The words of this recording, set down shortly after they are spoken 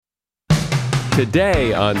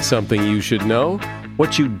Today on Something You Should Know,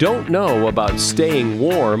 what you don't know about staying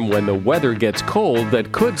warm when the weather gets cold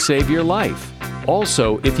that could save your life.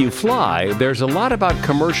 Also, if you fly, there's a lot about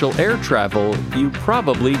commercial air travel you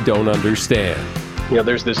probably don't understand. You know,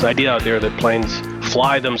 there's this idea out there that planes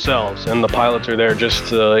fly themselves and the pilots are there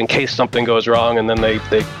just in case something goes wrong, and then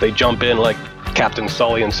they jump in like Captain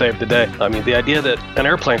Sully and save the day. I mean, the idea that an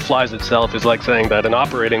airplane flies itself is like saying that an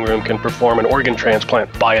operating room can perform an organ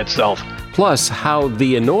transplant by itself. Plus, how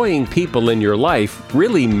the annoying people in your life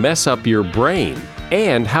really mess up your brain,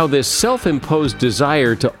 and how this self-imposed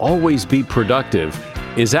desire to always be productive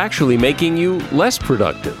is actually making you less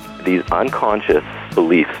productive. These unconscious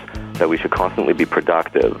beliefs that we should constantly be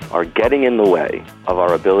productive are getting in the way of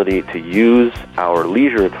our ability to use our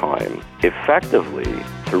leisure time effectively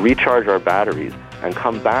to recharge our batteries and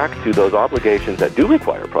come back to those obligations that do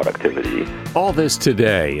require productivity. All this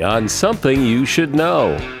today on Something You Should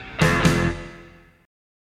Know.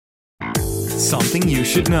 Something you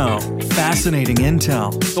should know. Fascinating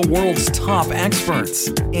intel, the world's top experts,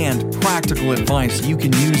 and practical advice you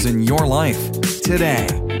can use in your life. Today,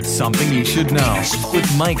 Something You Should Know with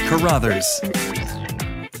Mike Carruthers.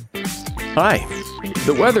 Hi.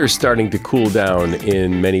 The weather's starting to cool down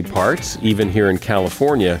in many parts. Even here in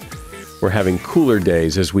California, we're having cooler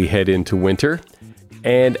days as we head into winter.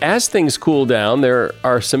 And as things cool down, there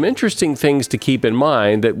are some interesting things to keep in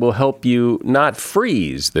mind that will help you not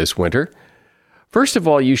freeze this winter. First of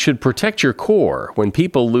all, you should protect your core. When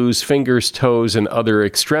people lose fingers, toes, and other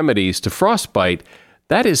extremities to frostbite,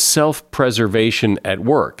 that is self-preservation at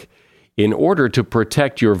work. In order to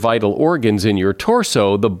protect your vital organs in your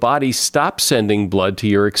torso, the body stops sending blood to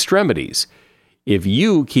your extremities. If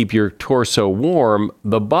you keep your torso warm,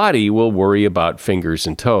 the body will worry about fingers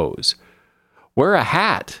and toes. Wear a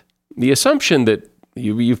hat. The assumption that,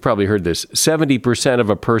 you've probably heard this, 70% of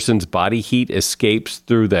a person's body heat escapes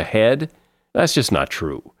through the head, that's just not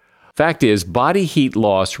true. Fact is, body heat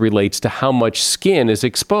loss relates to how much skin is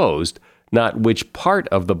exposed, not which part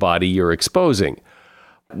of the body you're exposing.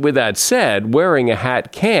 With that said, wearing a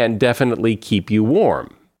hat can definitely keep you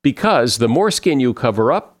warm, because the more skin you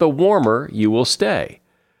cover up, the warmer you will stay.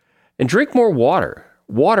 And drink more water.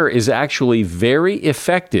 Water is actually very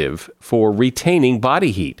effective for retaining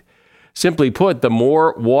body heat. Simply put, the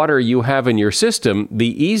more water you have in your system,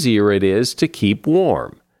 the easier it is to keep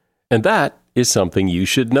warm. And that is something you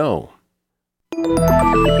should know.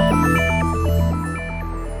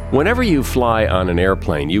 Whenever you fly on an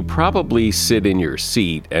airplane, you probably sit in your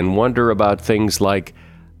seat and wonder about things like,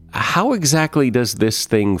 how exactly does this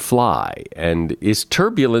thing fly? And is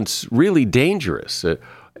turbulence really dangerous?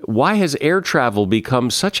 Why has air travel become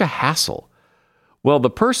such a hassle? Well, the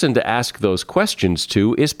person to ask those questions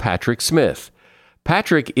to is Patrick Smith.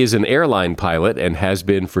 Patrick is an airline pilot and has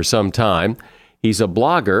been for some time. He's a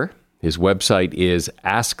blogger. His website is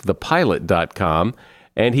askthepilot.com,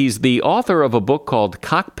 and he's the author of a book called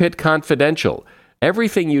Cockpit Confidential,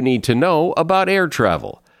 Everything You Need to Know About Air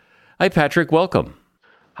Travel. Hi, Patrick. Welcome.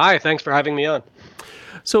 Hi, thanks for having me on.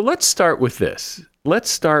 So let's start with this. Let's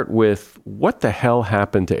start with what the hell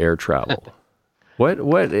happened to air travel?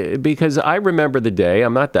 Because I remember the day,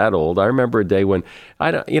 I'm not that old, I remember a day when,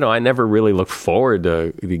 I never really looked forward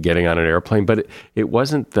to getting on an airplane, but it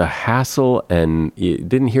wasn't the hassle, and you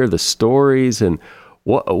didn't hear the stories, and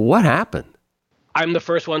what happened? I'm the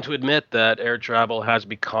first one to admit that air travel has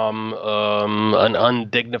become an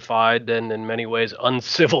undignified and in many ways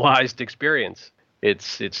uncivilized experience.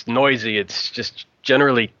 It's noisy, it's just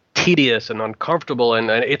generally tedious and uncomfortable,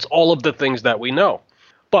 and it's all of the things that we know.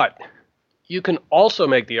 But you can also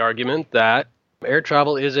make the argument that air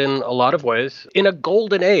travel is in a lot of ways in a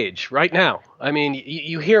golden age right now. I mean,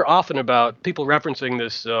 you hear often about people referencing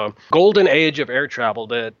this golden age of air travel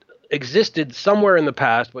that existed somewhere in the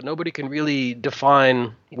past, but nobody can really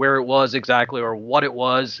define where it was exactly or what it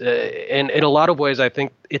was. And in a lot of ways, I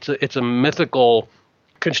think it's a mythical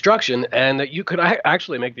construction, and that you could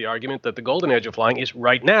actually make the argument that the golden age of flying is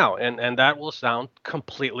right now. And that will sound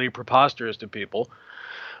completely preposterous to people.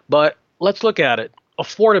 But let's look at it.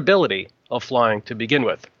 Affordability of flying to begin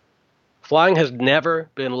with. Flying has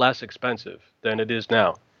never been less expensive than it is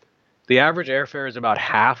now. The average airfare is about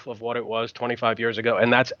half of what it was 25 years ago,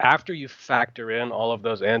 and that's after you factor in all of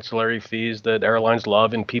those ancillary fees that airlines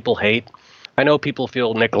love and people hate. I know people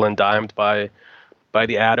feel nickel and dimed by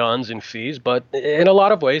the add-ons and fees, but in a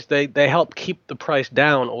lot of ways, they help keep the price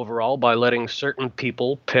down overall by letting certain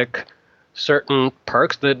people pick certain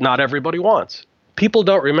perks that not everybody wants. People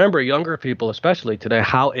don't remember, younger people especially today,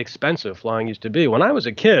 how expensive flying used to be. When I was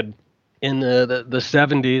a kid in the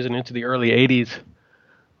 70s and into the early 80s,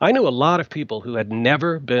 I knew a lot of people who had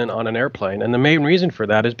never been on an airplane, and the main reason for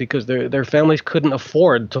that is because their families couldn't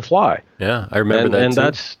afford to fly. Yeah, I remember that And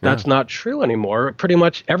too. that's not true anymore. Pretty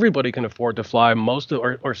much everybody can afford to fly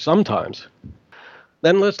or sometimes.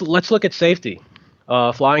 Then let's look at safety.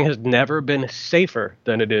 Flying has never been safer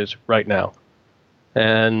than it is right now.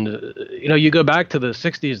 And you go back to the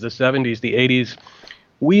 60s, the 70s, the 80s.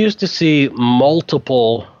 We used to see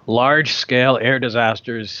multiple large-scale air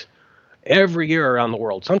disasters every year around the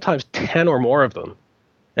world, sometimes 10 or more of them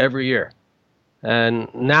every year. And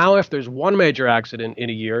now if there's one major accident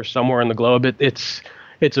in a year somewhere in the globe, it's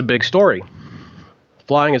a big story.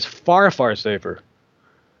 Flying is far, far safer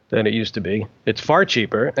than it used to be. It's far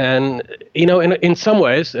cheaper. And, in some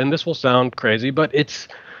ways, and this will sound crazy, but it's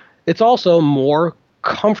also more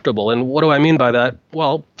comfortable. And what do I mean by that?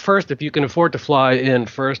 Well, first, if you can afford to fly in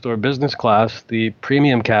first or business class, the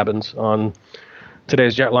premium cabins on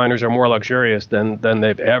today's jetliners are more luxurious than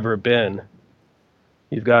they've ever been.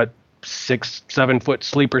 You've got 6-7 foot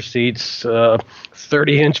sleeper seats,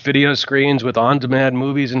 30-inch video screens with on-demand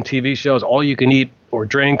movies and TV shows, all you can eat or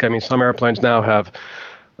drink. I mean, some airplanes now have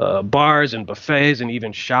bars and buffets and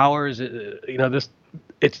even showers.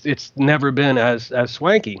 It's never been as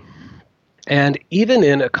swanky. And even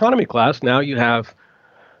in economy class, now you have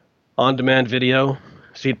on-demand video,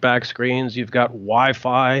 seat back screens, you've got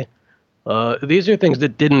Wi-Fi. These are things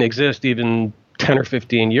that didn't exist even 10 or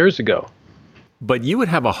 15 years ago. But you would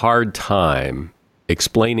have a hard time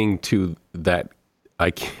explaining to that.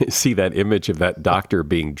 I see that image of that doctor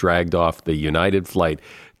being dragged off the United flight,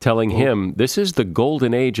 telling him this is the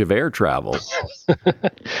golden age of air travel.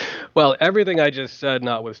 Well, everything I just said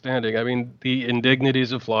notwithstanding, I mean, the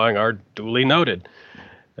indignities of flying are duly noted.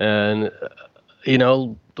 And,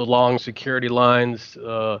 the long security lines,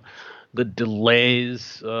 the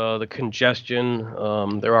delays, the congestion.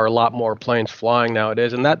 There are a lot more planes flying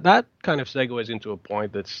nowadays. And that kind of segues into a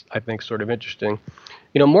point that's, I think, sort of interesting.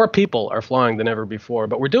 More people are flying than ever before,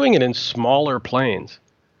 but we're doing it in smaller planes,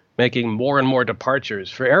 making more and more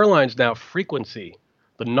departures. For airlines now, frequency,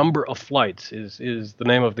 the number of flights is the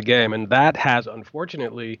name of the game. And that has,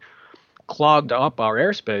 unfortunately, clogged up our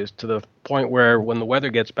airspace to the point where when the weather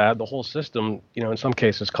gets bad, the whole system, in some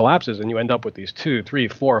cases collapses and you end up with these 2, 3,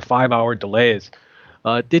 4, 5 hour delays.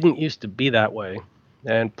 It didn't used to be that way.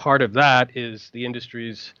 And part of that is the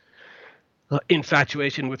industry's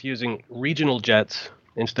infatuation with using regional jets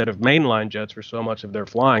instead of mainline jets for so much of their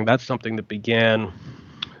flying. That's something that began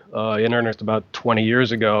in earnest about 20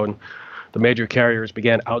 years ago. And the major carriers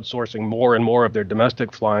began outsourcing more and more of their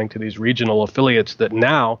domestic flying to these regional affiliates that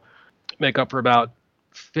now make up for about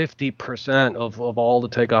 50% of all the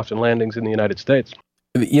takeoffs and landings in the United States.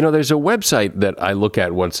 There's a website that I look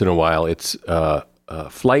at once in a while. It's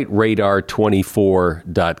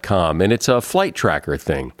flightradar24.com, and it's a flight tracker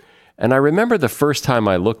thing. And I remember the first time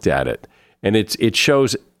I looked at it, and it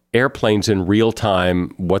shows airplanes in real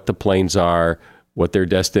time, what the planes are, what their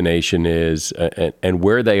destination is, and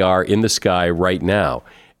where they are in the sky right now.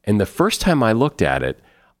 And the first time I looked at it,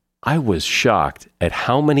 I was shocked at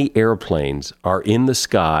how many airplanes are in the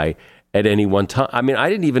sky at any one time. I mean, I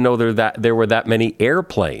didn't even know there were that many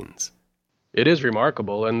airplanes. It is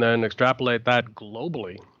remarkable. And then extrapolate that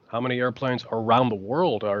globally. How many airplanes around the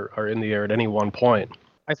world are in the air at any one point?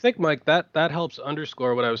 I think, Mike, that helps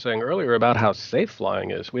underscore what I was saying earlier about how safe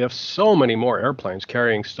flying is. We have so many more airplanes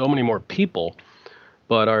carrying so many more people,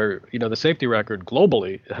 but the safety record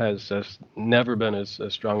globally has never been as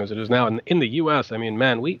strong as it is now. And in the U.S., I mean,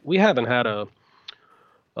 man, we haven't had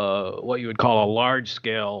what you would call a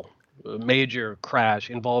large-scale major crash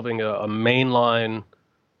involving a mainline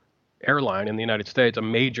airline in the United States, a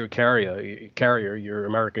major carrier, your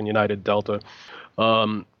American United Delta,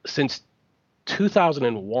 since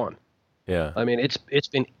 2001. Yeah. I mean, it's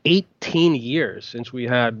been 18 years since we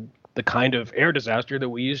had the kind of air disaster that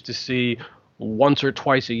we used to see once or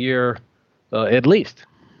twice a year, at least.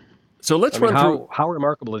 So let's run through. How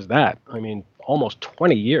remarkable is that? I mean, almost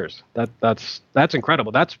 20 years. That's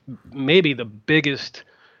incredible. That's maybe the biggest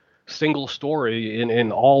single story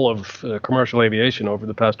in all of commercial aviation over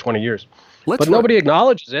the past 20 years. But nobody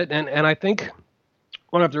acknowledges it, and I think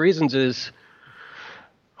one of the reasons is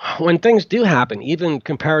when things do happen, even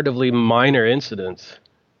comparatively minor incidents,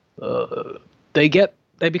 they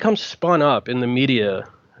become spun up in the media.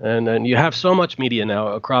 And you have so much media now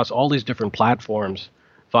across all these different platforms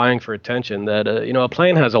vying for attention that a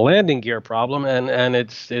plane has a landing gear problem and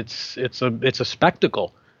it's a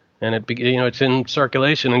spectacle, and it's in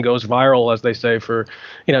circulation and goes viral, as they say, for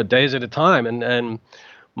days at a time. And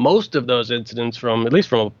most of those incidents, at least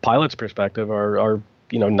from a pilot's perspective, are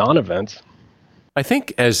non-events. I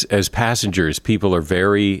think as passengers, people are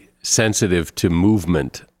very sensitive to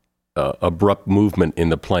movement, abrupt movement in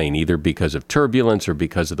the plane, either because of turbulence or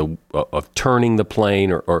because of turning the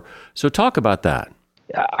plane. Or so talk about that.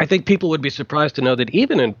 I think people would be surprised to know that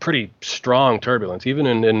even in pretty strong turbulence, even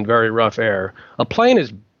in very rough air, a plane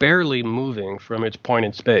is barely moving from its point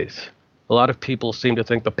in space. A lot of people seem to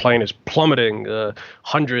think the plane is plummeting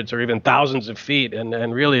hundreds or even thousands of feet.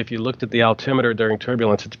 And really, if you looked at the altimeter during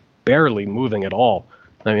turbulence, it's barely moving at all.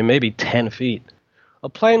 I mean, maybe 10 feet. A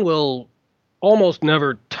plane will almost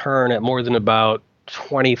never turn at more than about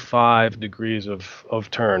 25 degrees of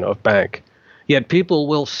turn, of bank. Yet people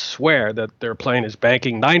will swear that their plane is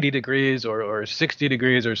banking 90 degrees or 60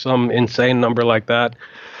 degrees or some insane number like that.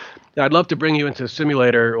 I'd love to bring you into a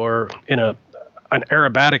simulator or in an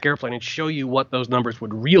aerobatic airplane and show you what those numbers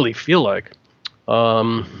would really feel like.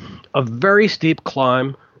 A very steep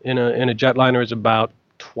climb in a jetliner is about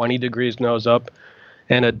 20 degrees nose up,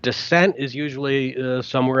 and a descent is usually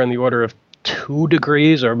somewhere in the order of 2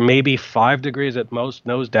 degrees or maybe 5 degrees at most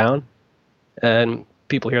nose down. And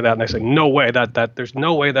people hear that and they say, no way, there's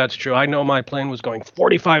no way that's true. I know my plane was going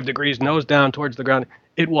 45 degrees nose down towards the ground.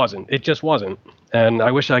 It wasn't. It just wasn't. And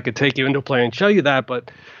I wish I could take you into a plane and show you that,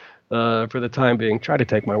 but for the time being, try to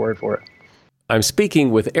take my word for it. I'm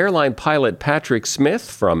speaking with airline pilot Patrick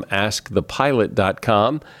Smith from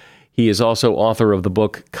AskThePilot.com. He is also author of the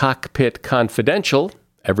book Cockpit Confidential,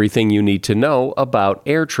 Everything You Need to Know About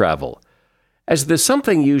Air Travel. As the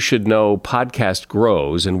Something You Should Know podcast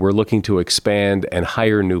grows and we're looking to expand and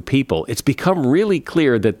hire new people, it's become really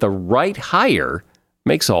clear that the right hire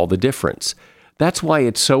makes all the difference. That's why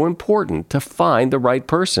it's so important to find the right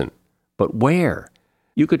person. But where?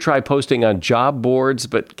 You could try posting on job boards,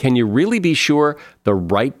 but can you really be sure the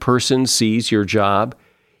right person sees your job?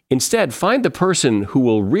 Instead, find the person who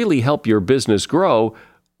will really help your business grow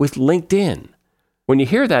with LinkedIn. When you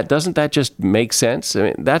hear that, doesn't that just make sense? I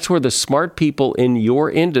mean, that's where the smart people in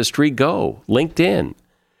your industry go, LinkedIn.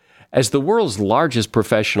 As the world's largest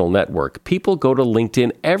professional network, people go to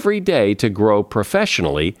LinkedIn every day to grow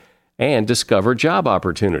professionally and discover job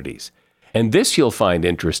opportunities. And this you'll find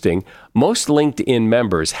interesting, most LinkedIn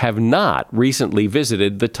members have not recently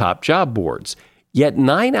visited the top job boards, yet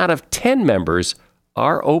 9 out of 10 members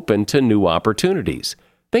are open to new opportunities.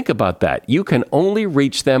 Think about that. You can only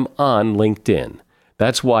reach them on LinkedIn.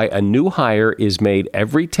 That's why a new hire is made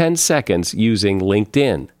every 10 seconds using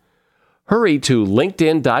LinkedIn. Hurry to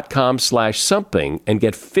linkedin.com/something and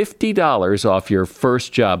get $50 off your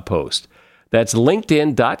first job post. That's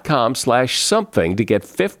linkedin.com/something to get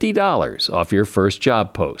 $50 off your first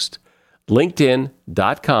job post.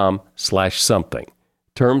 linkedin.com/something.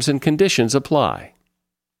 Terms and conditions apply.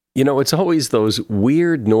 You know, it's always those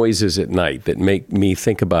weird noises at night that make me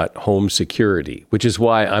think about home security, which is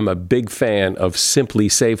why I'm a big fan of Simply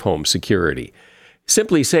Safe Home Security.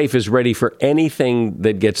 Simply Safe is ready for anything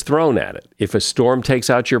that gets thrown at it. If a storm takes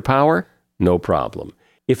out your power, no problem.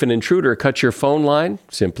 If an intruder cuts your phone line,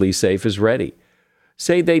 Simply Safe is ready.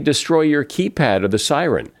 Say they destroy your keypad or the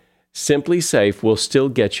siren, Simply Safe will still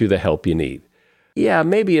get you the help you need. Yeah,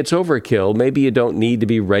 maybe it's overkill. Maybe you don't need to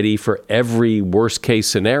be ready for every worst-case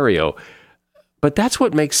scenario. But that's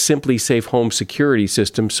what makes Simply Safe Home Security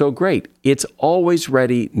System so great. It's always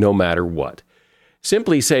ready no matter what.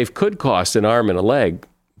 Simply Safe could cost an arm and a leg,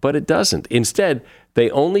 but it doesn't. Instead, they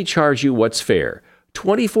only charge you what's fair.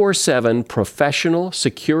 24/7 professional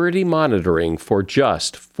security monitoring for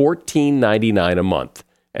just $14.99 a month.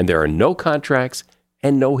 And there are no contracts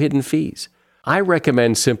and no hidden fees. I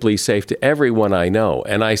recommend Simply Safe to everyone I know,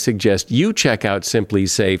 and I suggest you check out Simply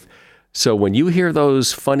Safe so when you hear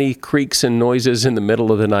those funny creaks and noises in the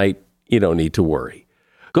middle of the night, you don't need to worry.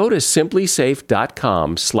 Go to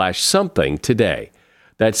simplysafe.com/something today.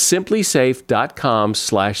 That's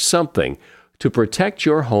simplysafe.com/something to protect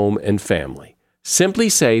your home and family.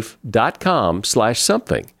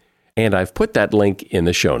 simplysafe.com/something. And I've put that link in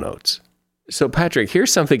the show notes. So Patrick,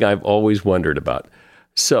 here's something I've always wondered about.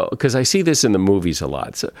 So, because I see this in the movies a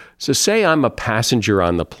lot. So say I'm a passenger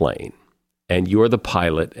on the plane and you're the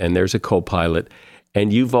pilot and there's a co-pilot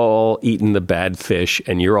and you've all eaten the bad fish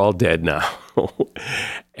and you're all dead now.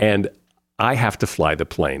 And I have to fly the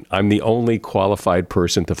plane. I'm the only qualified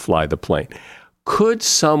person to fly the plane. Could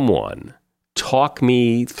someone talk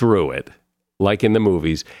me through it, like in the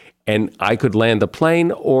movies, and I could land the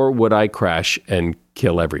plane, or would I crash and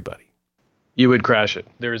kill everybody? You would crash it.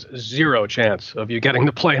 There's zero chance of you getting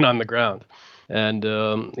the plane on the ground. And,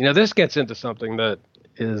 this gets into something that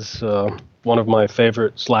is one of my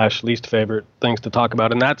favorite / least favorite things to talk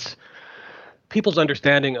about, and that's people's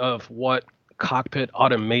understanding of what cockpit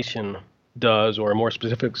automation does, or more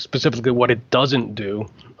specifically what it doesn't do.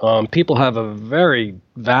 People have a very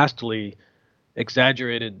vastly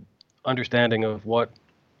exaggerated understanding of what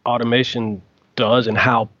automation does and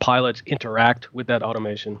how pilots interact with that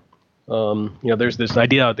automation. There's this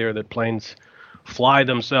idea out there that planes fly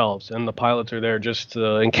themselves, and the pilots are there just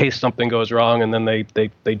in case something goes wrong, and then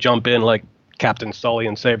they jump in like Captain Sully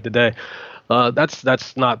and save the day.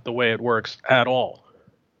 That's not the way it works at all.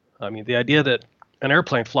 I mean, the idea that an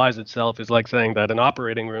airplane flies itself is like saying that an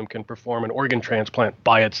operating room can perform an organ transplant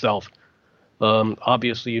by itself.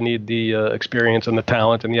 Obviously, you need the experience and the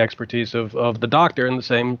talent and the expertise of the doctor, and the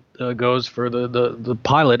same goes for the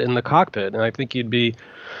pilot in the cockpit. And I think you'd be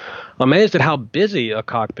amazed at how busy a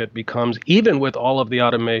cockpit becomes, even with all of the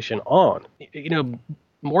automation on.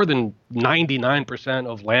 More than 99%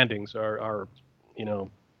 of landings are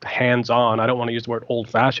hands-on. I don't want to use the word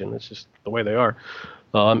old-fashioned. It's just the way they are.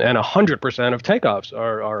 And 100% of takeoffs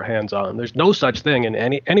are hands-on. There's no such thing in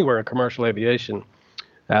anywhere in commercial aviation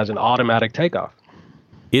as an automatic takeoff.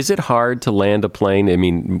 Is it hard to land a plane? I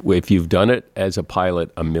mean, if you've done it as a pilot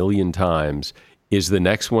a million times, is the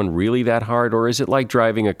next one really that hard? Or is it like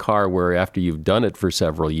driving a car where after you've done it for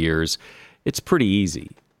several years, it's pretty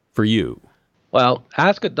easy for you? Well,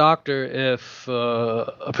 ask a doctor if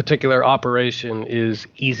a particular operation is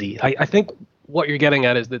easy. I think what you're getting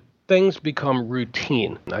at is that things become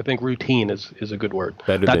routine. I think routine is a good word.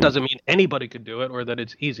 That doesn't mean anybody could do it or that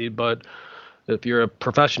it's easy, but if you're a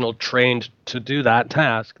professional trained to do that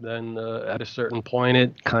task, then at a certain point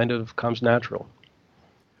it kind of comes natural.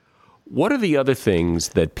 What are the other things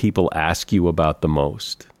that people ask you about the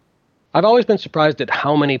most? I've always been surprised at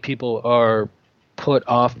how many people are put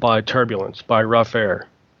off by turbulence, by rough air.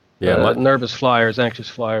 Nervous flyers, anxious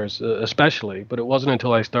flyers especially. But it wasn't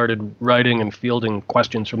until I started writing and fielding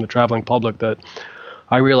questions from the traveling public that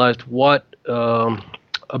I realized what a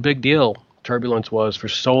big deal turbulence was for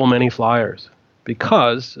so many flyers.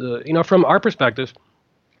 Because, from our perspective,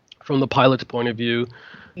 from the pilot's point of view,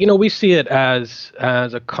 we see it as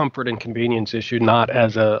a comfort and convenience issue, not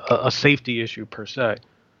as a safety issue per se.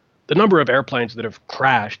 The number of airplanes that have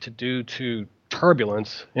crashed due to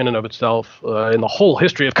turbulence in and of itself in the whole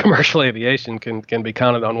history of commercial aviation can be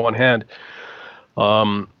counted on one hand.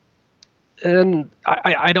 And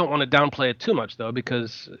I don't want to downplay it too much, though,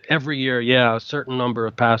 because every year, a certain number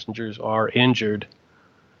of passengers are injured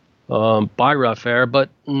by rough air, but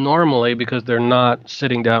normally because they're not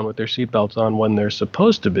sitting down with their seatbelts on when they're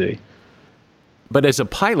supposed to be. But as a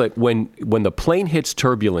pilot, when the plane hits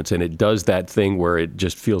turbulence and it does that thing where it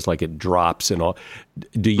just feels like it drops and all,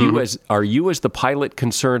 are you as the pilot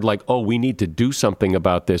concerned like, oh, we need to do something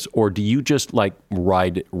about this, or do you just like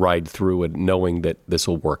ride through it knowing that this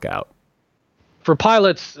will work out? For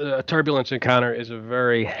pilots, a turbulence encounter is a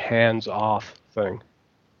very hands-off thing.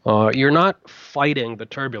 You're not fighting the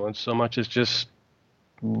turbulence so much as just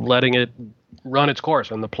letting it run its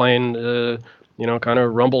course, and the plane kind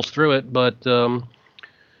of rumbles through it, but there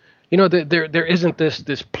isn't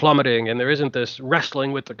this plummeting, and there isn't this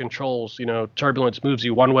wrestling with the controls. Turbulence moves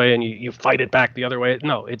you one way and you fight it back the other way.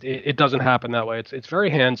 No, it doesn't happen that way. It's very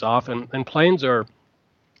hands off, and planes are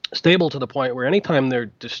stable to the point where anytime they're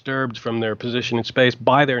disturbed from their position in space,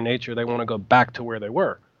 by their nature, they want to go back to where they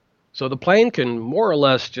were. So the plane can more or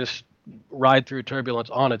less just ride through turbulence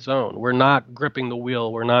on its own. We're not gripping the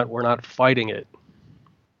wheel. We're not fighting it.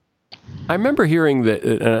 I remember hearing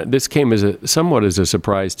that this came as somewhat as a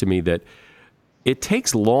surprise to me that it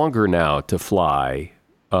takes longer now to fly,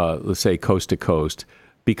 let's say coast to coast,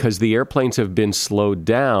 because the airplanes have been slowed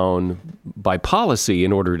down by policy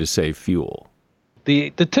in order to save fuel.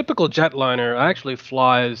 The typical jetliner actually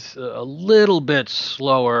flies a little bit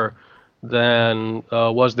slower than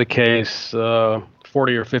was the case 40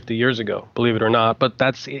 or 50 years ago, believe it or not, but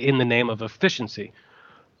that's in the name of efficiency.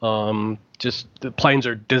 Just the planes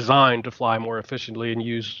are designed to fly more efficiently and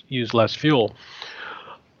use less fuel.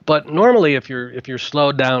 But normally, if you're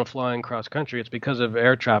slowed down flying cross country, it's because of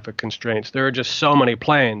air traffic constraints. There are just so many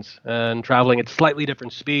planes and traveling at slightly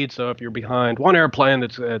different speeds. So if you're behind one airplane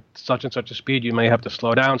that's at such and such a speed, you may have to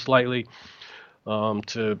slow down slightly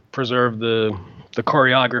to preserve the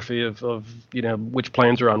choreography of which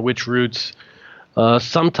planes are on which routes.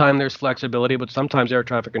 Sometimes there's flexibility, but sometimes air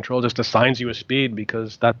traffic control just assigns you a speed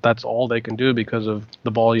because that's all they can do because of the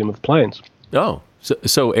volume of planes. Oh,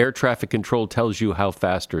 so air traffic control tells you how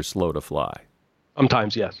fast or slow to fly?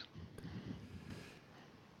 Sometimes, yes.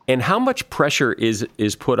 And how much pressure is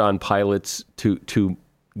put on pilots to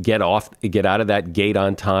get out of that gate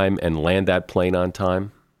on time and land that plane on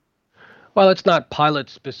time? Well, it's not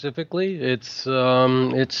pilots specifically. It's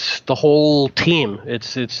the whole team.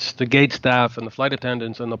 It's the gate staff and the flight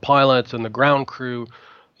attendants and the pilots and the ground crew.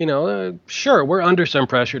 Sure, we're under some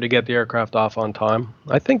pressure to get the aircraft off on time.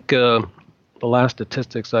 I think the last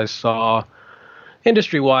statistics I saw,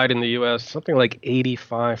 industry-wide in the U.S., something like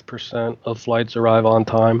 85% of flights arrive on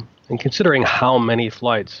time. And considering how many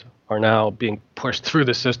flights are now being pushed through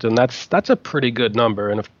the system, that's a pretty good number.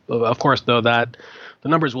 And of course, though, that the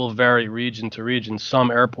numbers will vary region to region. Some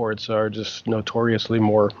airports are just notoriously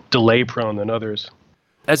more delay-prone than others.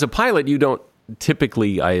 As a pilot, you don't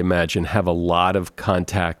typically, I imagine, have a lot of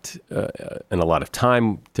contact and a lot of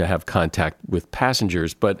time to have contact with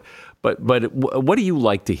passengers. But what do you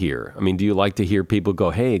like to hear? I mean, do you like to hear people go,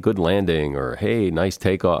 "Hey, good landing," or "Hey, nice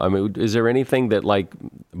takeoff"? I mean, is there anything that like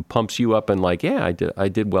pumps you up and like, "Yeah, I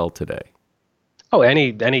did well today"? Oh,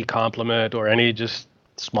 any compliment or any just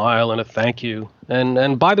smile and a thank you.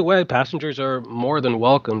 And by the way, passengers are more than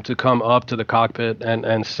welcome to come up to the cockpit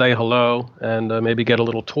and say hello and maybe get a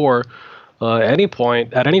little tour at any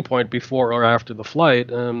point before or after the flight.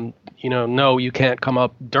 No, you can't come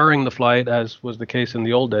up during the flight, as was the case in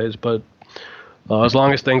the old days, but as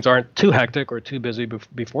long as things aren't too hectic or too busy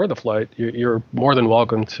before the flight, you're more than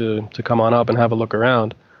welcome to come on up and have a look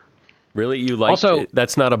around. Really? You like also,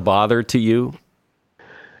 that's not a bother to you?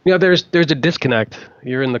 There's a disconnect.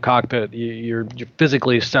 You're in the cockpit. You're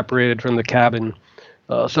physically separated from the cabin.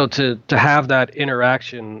 So to have that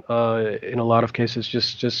interaction in a lot of cases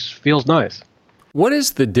just feels nice. What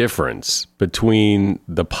is the difference between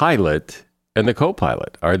the pilot and the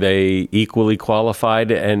co-pilot? Are they equally qualified,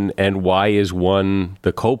 and why is one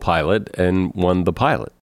the co-pilot and one the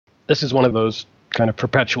pilot? This is one of those kind of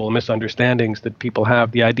perpetual misunderstandings that people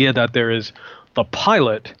have. The idea that there is the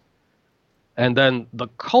pilot and then the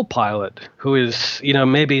co-pilot, who is,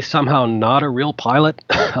 maybe somehow not a real pilot,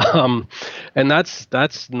 and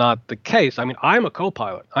that's not the case. I mean, I'm a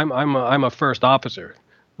co-pilot. I'm a first officer.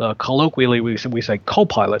 Colloquially, we say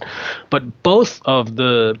co-pilot, but both of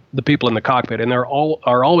the people in the cockpit, and there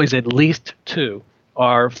are always at least two,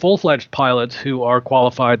 are full-fledged pilots who are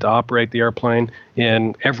qualified to operate the airplane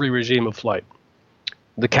in every regime of flight.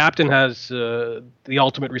 The captain has the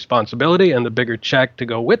ultimate responsibility and the bigger check to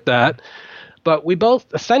go with that. But we both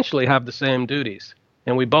essentially have the same duties,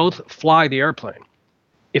 and we both fly the airplane.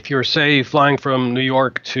 If you're, say, flying from New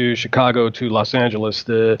York to Chicago to Los Angeles,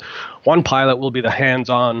 the one pilot will be the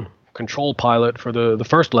hands-on control pilot for the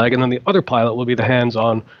first leg, and then the other pilot will be the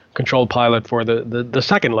hands-on control pilot for the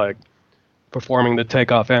second leg, performing the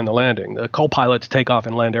takeoff and the landing. The co-pilots take off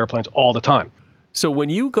and land airplanes all the time. So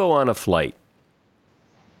when you go on a flight,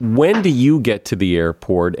 when do you get to the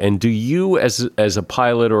airport, and do you, as a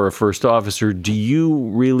pilot or a first officer, do you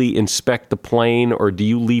really inspect the plane, or do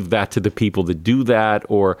you leave that to the people that do that?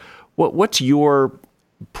 Or what's your,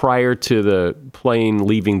 prior to the plane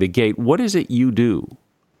leaving the gate, what is it you do?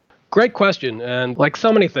 Great question. And like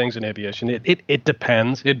so many things in aviation, it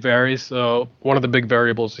depends. It varies. So one of the big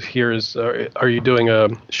variables here is, are you doing a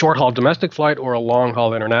short-haul domestic flight or a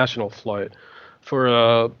long-haul international flight? For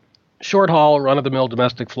a short-haul, run-of-the-mill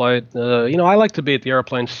domestic flight, I like to be at the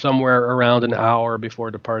airplane somewhere around an hour before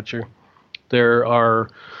departure. There are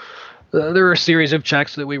a series of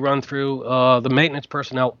checks that we run through. The maintenance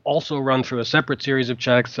personnel also run through a separate series of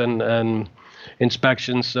checks and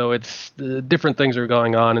inspections. So it's different things are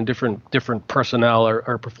going on, and different personnel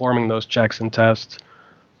are performing those checks and tests.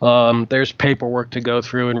 There's paperwork to go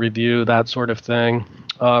through and review, that sort of thing.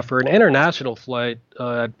 For an international flight,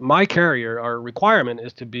 my carrier, our requirement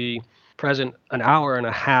is to be present an hour and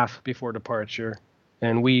a half before departure.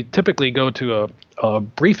 And we typically go to a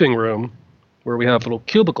briefing room where we have little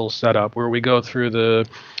cubicles set up, where we go through the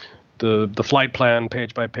flight plan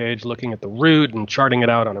page by page, looking at the route and charting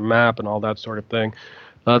it out on a map and all that sort of thing.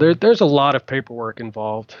 There's a lot of paperwork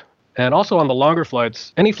involved. And also on the longer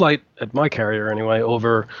flights, any flight at my carrier anyway,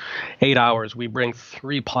 over 8 hours, we bring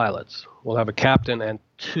 3 pilots. We'll have a captain and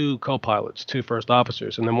 2 co-pilots, 2 first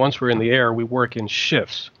officers. And then once we're in the air, we work in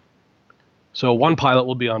shifts. So one pilot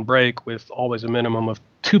will be on break with always a minimum of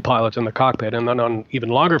 2 pilots in the cockpit. And then on even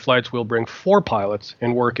longer flights, we'll bring 4 pilots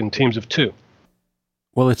and work in teams of 2.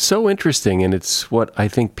 Well, it's so interesting, and it's what I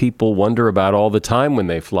think people wonder about all the time when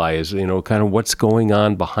they fly is, kind of what's going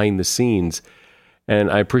on behind the scenes.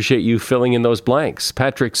 And I appreciate you filling in those blanks.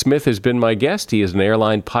 Patrick Smith has been my guest. He is an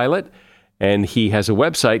airline pilot, and he has a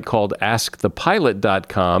website called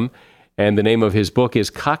askthepilot.com, and the name of his book is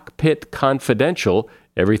Cockpit Confidential,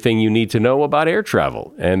 Everything You Need to Know About Air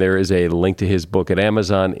Travel. And there is a link to his book at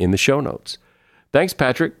Amazon in the show notes. Thanks,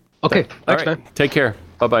 Patrick. Okay, thanks, right. man. Take care.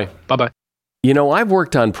 Bye-bye. Bye-bye. You know, I've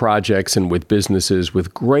worked on projects and with businesses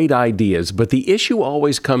with great ideas, but the issue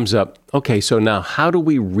always comes up, okay, so now how do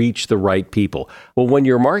we reach the right people? Well, when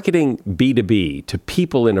you're marketing B2B to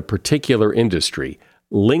people in a particular industry,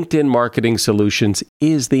 LinkedIn Marketing Solutions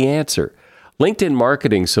is the answer. LinkedIn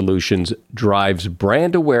Marketing Solutions drives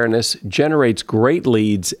brand awareness, generates great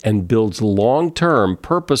leads, and builds long-term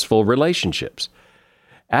purposeful relationships.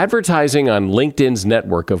 Advertising on LinkedIn's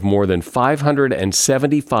network of more than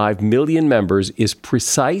 575 million members is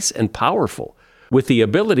precise and powerful, with the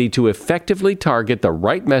ability to effectively target the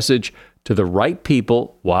right message to the right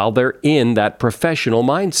people while they're in that professional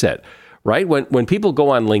mindset, right? When people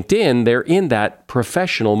go on LinkedIn, they're in that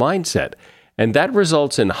professional mindset, and that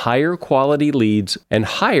results in higher quality leads and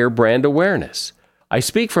higher brand awareness. I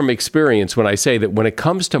speak from experience when I say that when it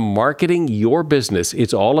comes to marketing your business,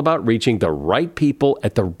 it's all about reaching the right people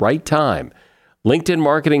at the right time. LinkedIn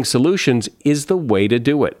Marketing Solutions is the way to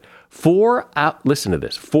do it. 4 out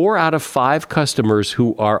of 5 customers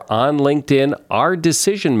who are on LinkedIn are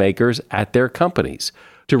decision makers at their companies.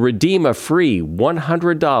 To redeem a free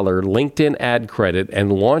 $100 LinkedIn ad credit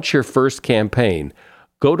and launch your first campaign,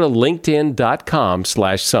 go to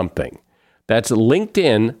linkedin.com/something. That's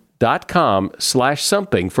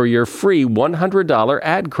linkedin.com/something for your free $100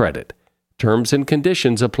 ad credit. Terms and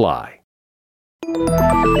conditions apply.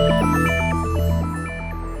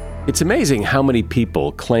 It's amazing how many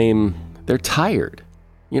people claim they're tired.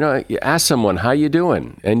 You know, you ask someone, how you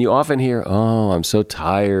doing? And you often hear, oh, I'm so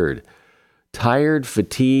tired. Tired,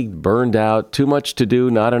 fatigued, burned out, too much to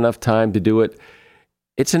do, not enough time to do it.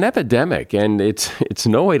 It's an epidemic, and it's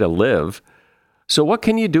no way to live. So what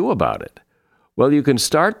can you do about it? Well, you can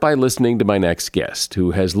start by listening to my next guest,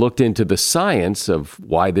 who has looked into the science of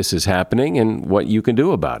why this is happening and what you can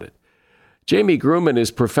do about it. Jamie Grumman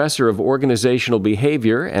is professor of organizational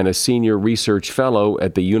behavior and a senior research fellow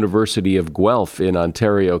at the University of Guelph in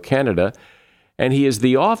Ontario, Canada, and he is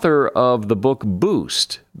the author of the book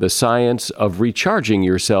Boost, The Science of Recharging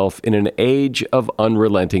Yourself in an Age of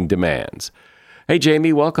Unrelenting Demands. Hey,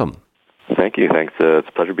 Jamie, welcome. Thank you. Thanks. It's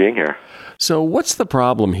a pleasure being here. So what's the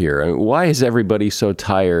problem here? I mean, why is everybody so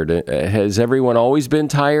tired? Has everyone always been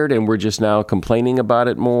tired and we're just now complaining about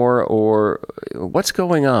it more, or what's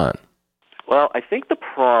going on? Well, I think the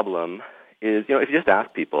problem is, if you just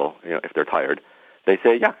ask people, if they're tired, they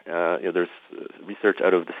say, there's research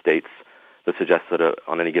out of the States that suggests that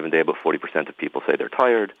on any given day, about 40% of people say they're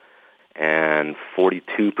tired, and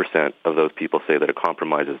 42% of those people say that it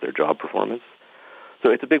compromises their job performance. So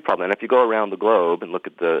it's a big problem. And if you go around the globe and look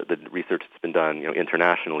at the research that's been done,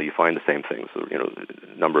 internationally, you find the same thing. So,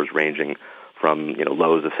 numbers ranging from,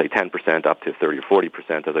 lows of, say, 10% up to 30 or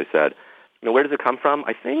 40%, as I said. Where does it come from?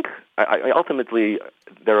 I think, ultimately,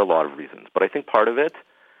 there are a lot of reasons. But I think part of it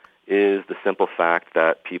is the simple fact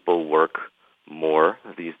that people work more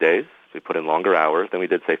these days. We put in longer hours than we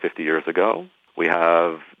did, say, 50 years ago. We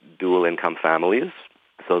have dual-income families,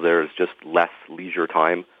 so there's just less leisure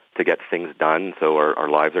time to get things done, so our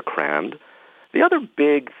lives are crammed. The other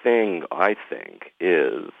big thing, I think,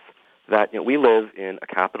 is that we live in a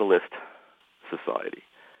capitalist society.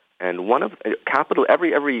 And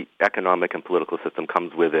every economic and political system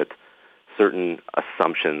comes with it certain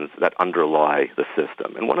assumptions that underlie the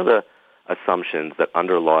system. And one of the assumptions that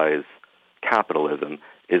underlies capitalism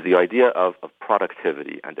is the idea of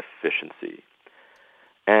productivity and efficiency.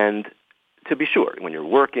 And to be sure, when you're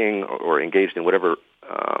working or engaged in whatever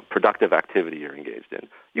productive activity you're engaged in,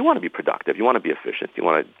 you want to be productive, you want to be efficient, you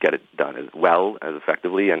want to get it done as well, as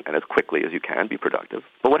effectively, and as quickly as you can be productive.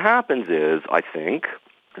 But what happens is, I think,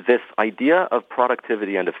 this idea of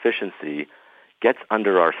productivity and efficiency gets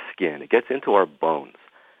under our skin. It gets into our bones.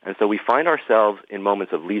 And so we find ourselves in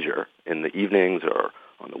moments of leisure, in the evenings or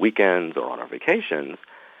on the weekends or on our vacations,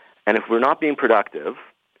 and if we're not being productive,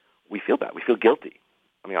 we feel bad. We feel guilty.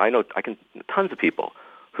 I mean, I know tons of people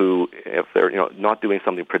who, if they're not doing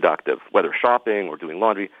something productive, whether shopping or doing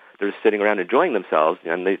laundry, they're just sitting around enjoying themselves,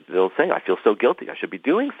 and they'll say, I feel so guilty. I should be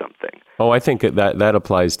doing something. Oh, I think that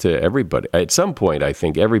applies to everybody. At some point, I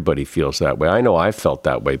think everybody feels that way. I know I felt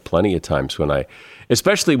that way plenty of times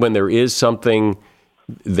especially when there is something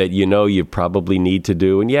that you probably need to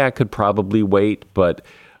do, and it could probably wait, but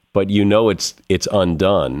it's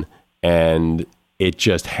undone, and it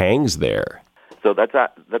just hangs there. So that's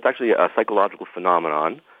actually a psychological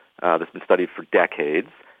phenomenon that's been studied for decades.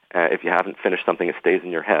 If you haven't finished something, it stays in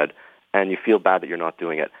your head, and you feel bad that you're not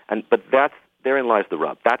doing it. But therein lies the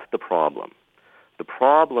rub. That's the problem. The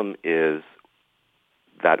problem is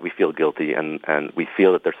that we feel guilty and we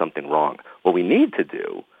feel that there's something wrong. What we need to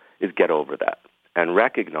do is get over that and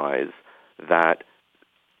recognize that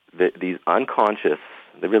these unconscious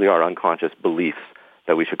they really are unconscious beliefs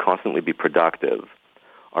that we should constantly be productive,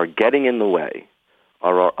 are getting in the way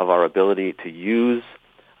of our ability to use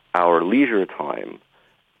our leisure time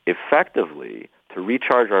effectively to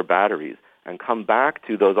recharge our batteries and come back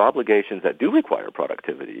to those obligations that do require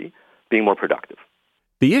productivity, being more productive.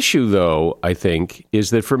 The issue, though, I think, is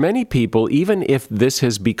that for many people, even if this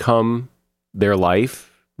has become their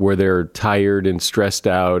life, where they're tired and stressed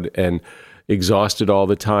out and exhausted all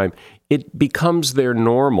the time, it becomes their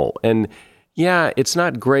normal. And yeah, it's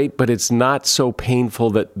not great, but it's not so painful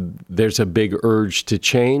that there's a big urge to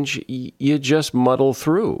change. You just muddle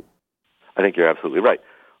through. I think you're absolutely right.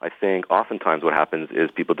 I think oftentimes what happens is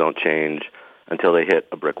people don't change until they hit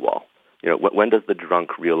a brick wall. When does the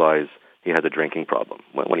drunk realize he has a drinking problem?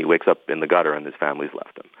 When he wakes up in the gutter and his family's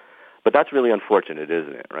left him. But that's really unfortunate,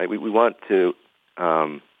 isn't it? Right? We want to.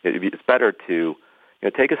 It's better to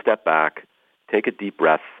take a step back, take a deep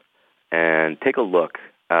breath, and take a look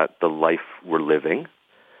at the life we're living,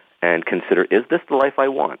 and consider: is this the life I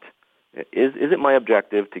want? Is it my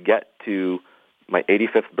objective to get to my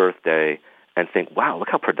 85th birthday and think, wow, look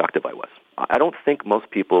how productive I was? I don't think most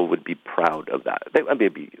people would be proud of that. They may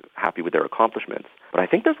be happy with their accomplishments, but I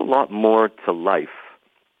think there's a lot more to life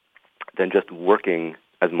than just working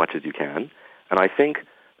as much as you can. And I think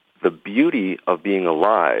the beauty of being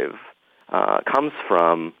alive comes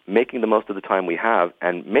from making the most of the time we have,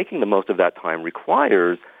 and making the most of that time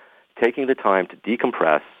requires taking the time to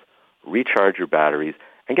decompress, recharge your batteries,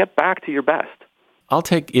 and get back to your best. I'll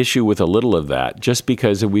take issue with a little of that, just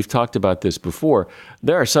because, and we've talked about this before,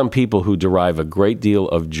 there are some people who derive a great deal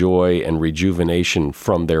of joy and rejuvenation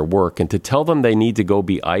from their work, and to tell them they need to go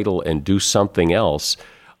be idle and do something else,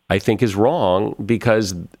 I think is wrong,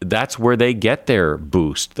 because that's where they get their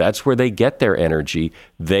boost. That's where they get their energy.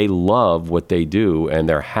 They love what they do, and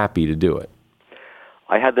they're happy to do it.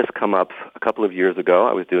 I had this come up a couple of years ago.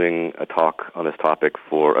 I was doing a talk on this topic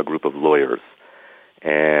for a group of lawyers,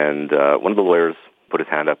 and one of the lawyers put his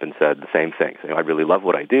hand up and said the same thing. I really love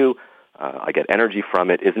what I do. I get energy from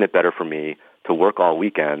it. Isn't it better for me to work all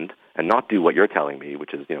weekend and not do what you're telling me,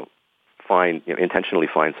 which is, intentionally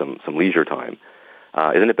find some leisure time?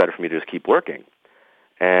 Isn't it better for me to just keep working?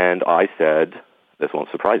 And I said, this won't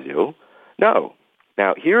surprise you, no.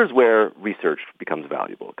 Now, here's where research becomes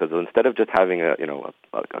valuable, because instead of just having a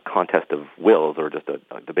contest of wills or just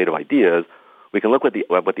a debate of ideas, we can look at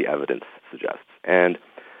what the evidence suggests. And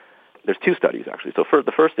there's two studies, actually. So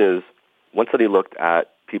the first is, one study looked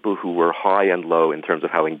at people who were high and low in terms of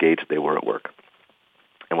how engaged they were at work.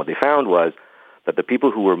 And what they found was that the people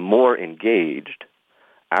who were more engaged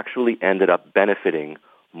actually ended up benefiting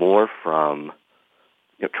more from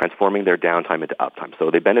transforming their downtime into uptime. So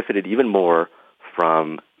they benefited even more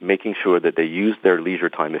from making sure that they used their leisure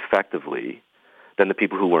time effectively than the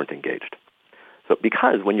people who weren't engaged. So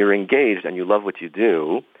because when you're engaged and you love what you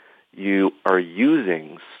do, you are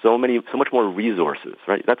using so much more resources,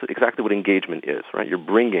 right? That's exactly what engagement is, right? You're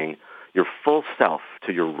bringing your full self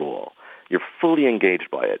to your role. You're fully engaged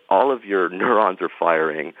by it. All of your neurons are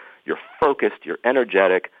firing. You're focused, you're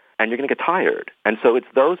energetic, and you're going to get tired. And so it's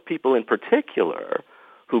those people in particular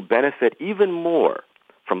who benefit even more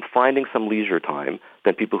from finding some leisure time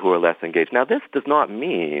than people who are less engaged. Now, this does not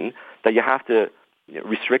mean that you have to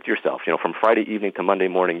restrict yourself. From Friday evening to Monday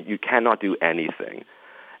morning, you cannot do anything.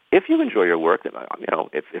 If you enjoy your work,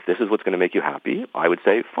 if this is what's going to make you happy, I would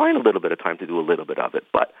say find a little bit of time to do a little bit of it.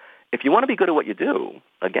 But if you want to be good at what you do,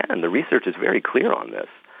 again, the research is very clear on this,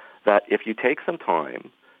 that if you take some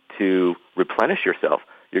time to replenish yourself,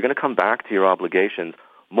 you're going to come back to your obligations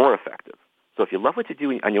more effective. So if you love what you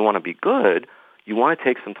do and you want to be good, you want to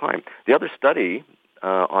take some time. The other study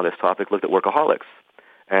on this topic looked at workaholics,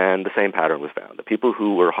 and the same pattern was found. The people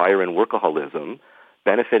who were higher in workaholism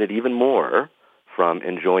benefited even more from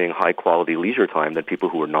enjoying high-quality leisure time than people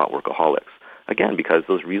who were not workaholics. Again, because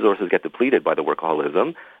those resources get depleted by the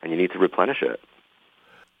workaholism, and you need to replenish it.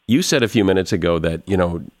 You said a few minutes ago that,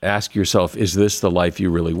 ask yourself, is this the life you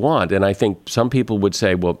really want? And I think some people would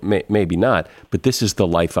say, well, maybe not, but this is the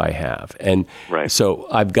life I have. And right. So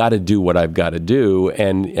I've got to do what I've got to do.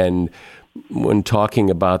 And when talking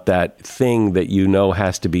about that thing that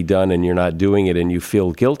has to be done and you're not doing it and you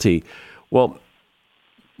feel guilty, well,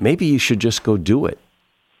 maybe you should just go do it.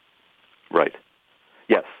 Right.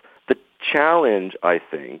 Yes. The challenge, I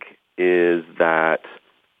think, is that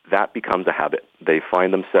becomes a habit. They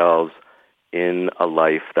find themselves in a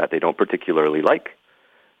life that they don't particularly like.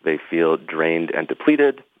 They feel drained and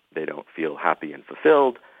depleted. They don't feel happy and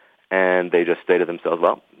fulfilled. And they just say to themselves,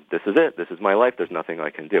 well, this is it. This is my life. There's nothing I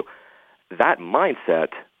can do. That mindset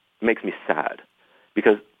makes me sad,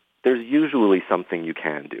 because there's usually something you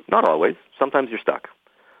can do. Not always. Sometimes you're stuck.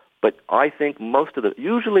 But I think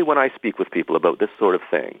usually when I speak with people about this sort of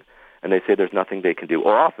thing, and they say there's nothing they can do,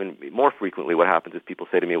 or often, more frequently, what happens is people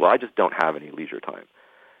say to me, well, I just don't have any leisure time.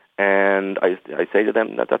 And I say to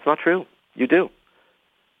them, that's not true. You do.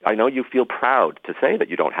 I know you feel proud to say that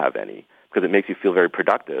you don't have any, because it makes you feel very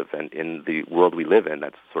productive, and in the world we live in,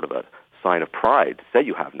 that's sort of a sign of pride to say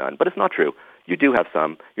you have none, but it's not true. You do have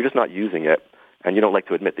some, you're just not using it, and you don't like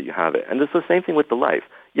to admit that you have it. And it's the same thing with the life.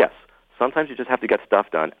 Yes, sometimes you just have to get stuff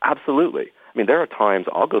done, absolutely. I mean, there are times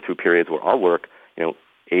I'll go through periods where I'll work,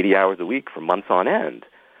 80 hours a week for months on end,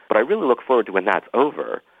 but I really look forward to when that's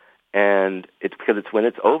over, and it's because it's when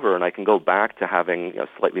it's over and I can go back to having a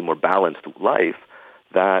slightly more balanced life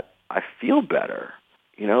that I feel better.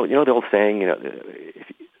 You know the old saying,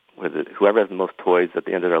 whoever has the most toys at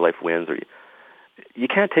the end of their life wins, or you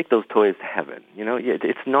can't take those toys to heaven.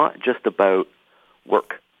 It's not just about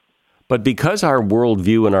work. But because our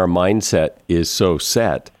worldview and our mindset is so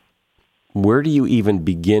set, where do you even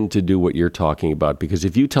begin to do what you're talking about? Because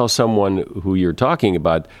if you tell someone who you're talking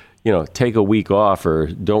about, take a week off or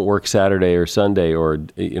don't work Saturday or Sunday, or,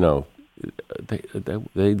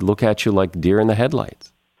 they look at you like deer in the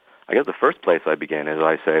headlights. I guess the first place I begin is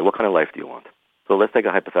I say, what kind of life do you want? So let's take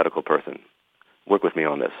a hypothetical person. Work with me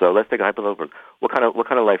on this. So let's take a hypothetical person. What kind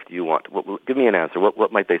of life do you want? Give me an answer.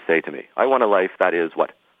 What might they say to me? I want a life that is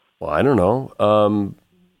what? Well, I don't know.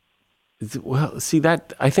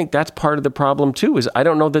 I think that's part of the problem too, is I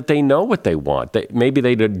don't know that they know what they want. Maybe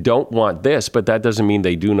they don't want this, but that doesn't mean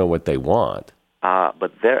they do know what they want.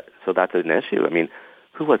 So that's an issue. I mean,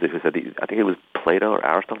 who was it who said, I think it was Plato or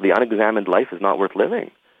Aristotle, the unexamined life is not worth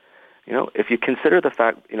living. If you consider the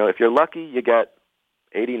fact, if you're lucky, you get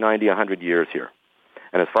 80, 90, 100 years here.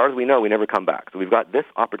 And as far as we know, we never come back. So we've got this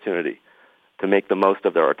opportunity to make the most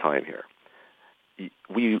of our time here.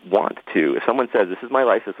 We want to, if someone says, this is my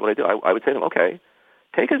life, this is what I do, I would say to them, okay,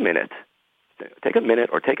 take a minute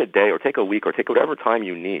or take a day or take a week or take whatever time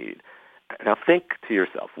you need. Now think to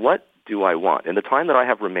yourself, what do I want? In the time that I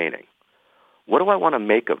have remaining, what do I want to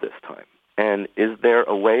make of this time? And is there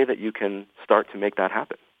a way that you can start to make that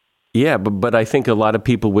happen? Yeah, but I think a lot of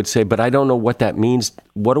people would say, but I don't know what that means.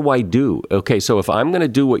 What do I do? Okay, so if I'm going to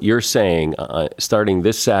do what you're saying, starting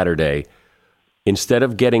this Saturday, instead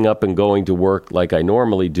of getting up and going to work like I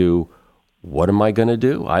normally do, what am I going to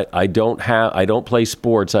do? I don't play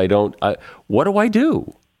sports. What do I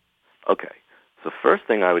do? Okay. So first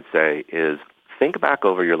thing I would say is think back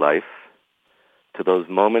over your life to those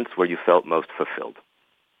moments where you felt most fulfilled.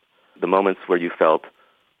 The moments where you felt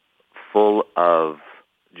full of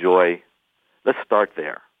joy. Let's start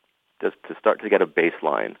there, just to start to get a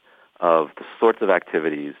baseline of the sorts of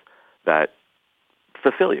activities that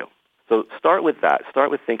fulfill you. So start with that. Start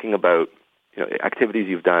with thinking about activities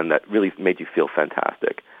you've done that really made you feel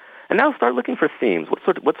fantastic. And now start looking for themes. What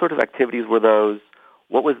sort of activities were those?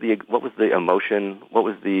 What was the emotion?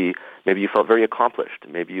 Maybe you felt very accomplished.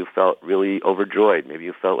 Maybe you felt really overjoyed. Maybe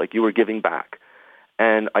you felt like you were giving back.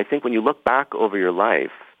 And I think when you look back over your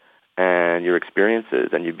life and your experiences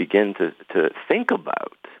and you begin to think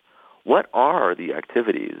about what are the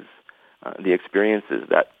activities, the experiences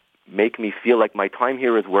that make me feel like my time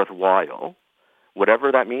here is worthwhile,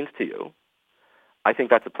 whatever that means to you, I think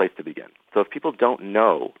that's a place to begin. So if people don't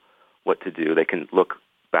know what to do, they can look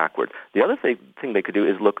backward. The other thing they could do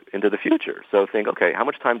is look into the future. So think, okay, how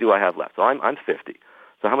much time do I have left? So I'm 50.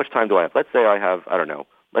 So how much time do I have? Let's say I have,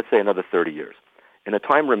 let's say another 30 years. In the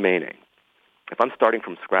time remaining, if I'm starting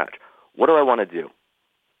from scratch, what do I want to do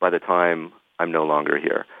by the time I'm no longer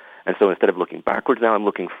here? And so instead of looking backwards now, I'm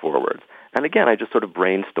looking forwards. And again, I just sort of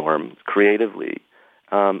brainstorm creatively.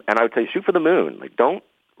 And I would say shoot for the moon. Like, don't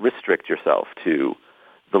restrict yourself to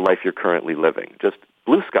the life you're currently living. Just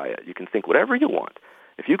blue sky it. You can think whatever you want.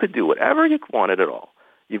 If you could do whatever you wanted at all,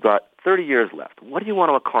 you've got 30 years left. What do you want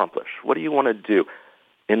to accomplish? What do you want to do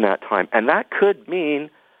in that time? And that could mean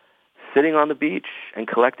sitting on the beach and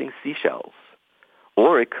collecting seashells.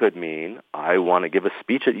 Or it could mean I want to give a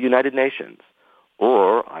speech at the United Nations.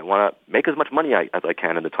 Or I want to make as much money as I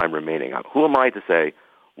can in the time remaining. Who am I to say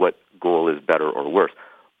what goal is better or worse?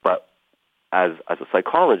 But as a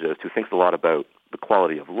psychologist who thinks a lot about the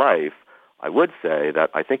quality of life, I would say that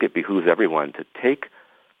I think it behooves everyone to take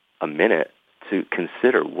a minute to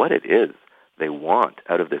consider what it is they want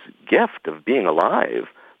out of this gift of being alive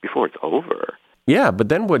before it's over. Yeah, but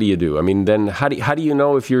then what do you do? I mean, then how do you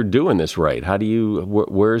know if you're doing this right? How do you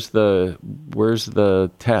where's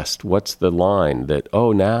the test? What's the line that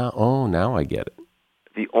now I get it?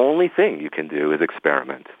 The only thing you can do is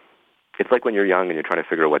experiment. It's like when you're young and you're trying to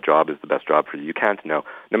figure out what job is the best job for you. You can't know.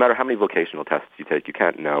 No matter how many vocational tests you take, you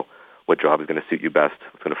can't know what job is going to suit you best,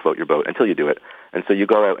 what's going to float your boat until you do it. And so you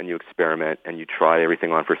go out and you experiment and you try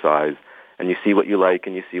everything on for size, and you see what you like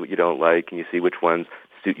and you see what you don't like, and you see which ones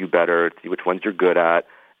suit you better, see which ones you're good at.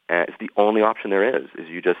 And it's the only option there is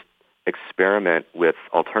you just experiment with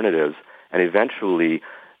alternatives, and eventually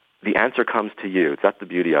the answer comes to you. That's the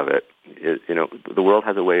beauty of it. The world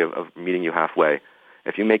has a way of meeting you halfway.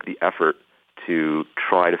 If you make the effort to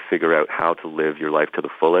try to figure out how to live your life to the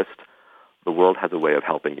fullest, the world has a way of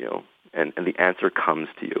helping you, and the answer comes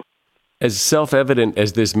to you. As self-evident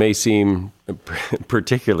as this may seem,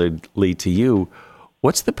 particularly to you,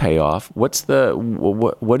 what's the payoff? What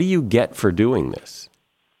do you get for doing this?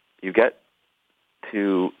 You get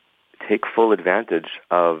to take full advantage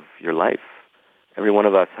of your life. Every one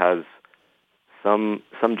of us has some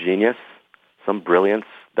genius, some brilliance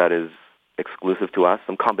that is exclusive to us,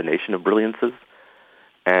 some combination of brilliances.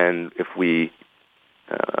 And if we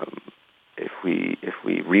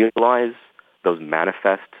realize those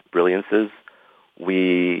manifest brilliances,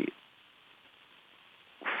 we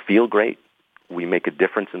feel great. We make a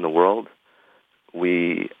difference in the world.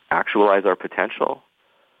 We actualize our potential,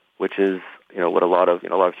 which is what a lot of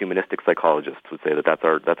humanistic psychologists would say that's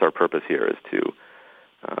our purpose here, is to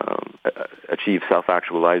achieve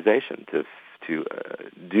self-actualization, to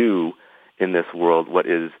do in this world what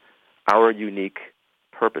is our unique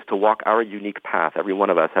purpose, to walk our unique path. Every one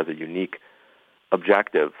of us has a unique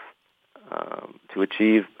objective to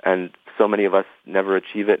achieve, and so many of us never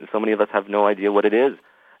achieve it, and so many of us have no idea what it is.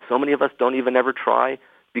 So many of us don't even ever try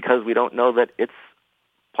because we don't know that it's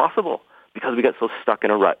possible, because we get so stuck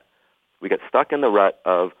in a rut. We get stuck in the rut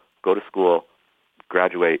of go to school,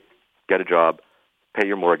 graduate, get a job, pay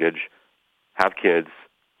your mortgage, have kids,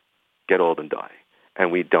 get old and die.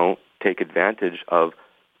 And we don't take advantage of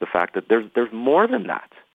the fact that there's more than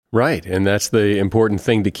that. Right, and that's the important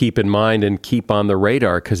thing to keep in mind and keep on the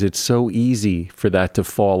radar, because it's so easy for that to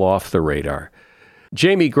fall off the radar.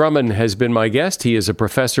 Jamie Grumman has been my guest. He is a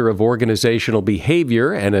professor of organizational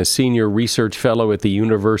behavior and a senior research fellow at the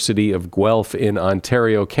University of Guelph in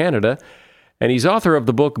Ontario, Canada. And he's author of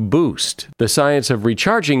the book Boost, The Science of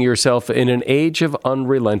Recharging Yourself in an Age of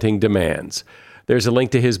Unrelenting Demands. There's a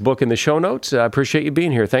link to his book in the show notes. I appreciate you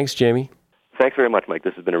being here. Thanks, Jamie. Thanks very much, Mike.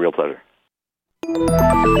 This has been a real pleasure.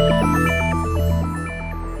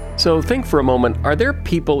 So think for a moment, are there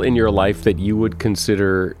people in your life that you would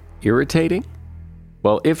consider irritating?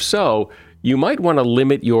 Well, if so, you might want to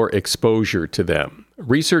limit your exposure to them.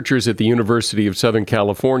 Researchers at the University of Southern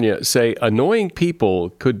California say annoying people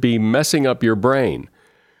could be messing up your brain.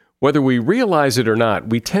 Whether we realize it or not,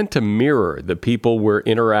 we tend to mirror the people we're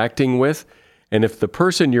interacting with, and if the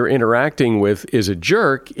person you're interacting with is a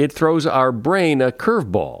jerk, it throws our brain a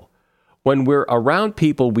curveball. When we're around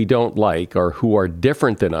people we don't like or who are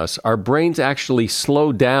different than us, our brains actually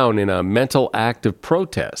slow down in a mental act of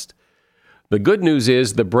protest. The good news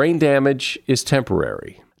is the brain damage is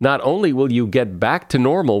temporary. Not only will you get back to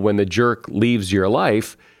normal when the jerk leaves your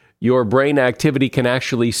life, your brain activity can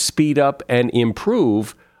actually speed up and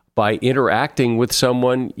improve by interacting with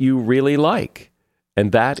someone you really like.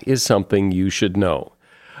 And that is something you should know.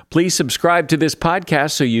 Please subscribe to this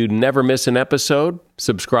podcast so you never miss an episode.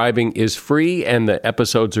 Subscribing is free, and the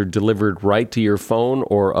episodes are delivered right to your phone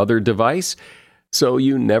or other device, so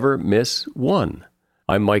you never miss one.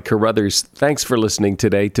 I'm Mike Carruthers. Thanks for listening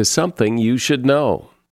today to Something You Should Know.